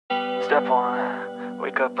Step 1,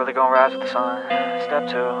 wake up early, gonna rise with the sun.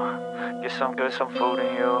 Step 2, get some good, some food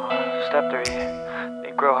in you. Step 3,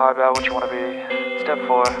 think real hard about what you wanna be. Step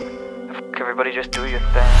 4, everybody just do your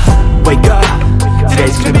thing. Wake up,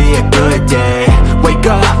 today's gonna be a good day. Wake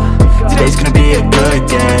up, today's gonna be a good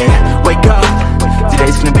day. Wake up,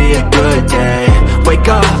 today's gonna be a good day. Wake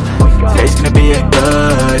up, today's gonna be a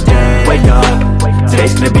good day. Wake up,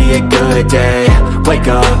 today's gonna be a good day. Wake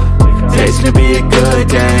up, today's gonna be a good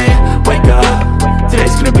day. Wake up,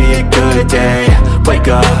 today's gonna be a good day. Wake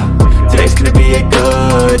up, today's gonna be a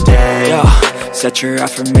good day. Yo, set your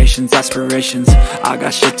affirmations, aspirations. I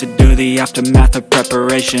got shit to do, the aftermath of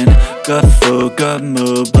preparation. Good food, good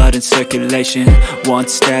mood, blood in circulation. One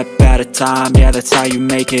step at a time, yeah, that's how you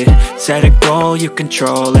make it. Set a goal you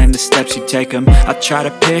control and the steps you take them. I try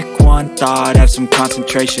to pick one thought, have some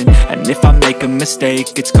concentration. And if I make a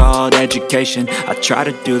mistake, it's called education. I try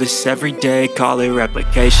to do this every day, call it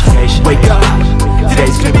replication. Wake up,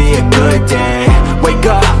 today's gonna be a good day. Wake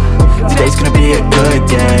up, today's gonna be a good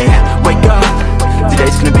day. Wake up,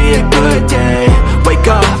 today's gonna be a good day. Wake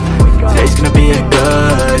up, today's gonna be a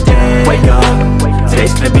good day. Wake up,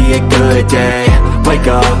 today's gonna be a good day. Wake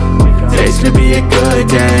up, today's gonna be a good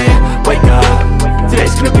day. Wake up,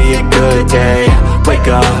 today's gonna be a good day. Wake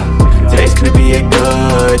up, today's gonna be a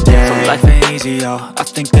good day. So life ain't easy, yo, I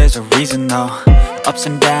think there's a reason though. Ups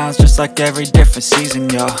and downs, just like every different season,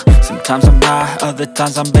 yo. Sometimes I'm high, other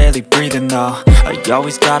times I'm barely breathing, though. I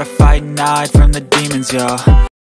always gotta fight and hide from the demons, yo.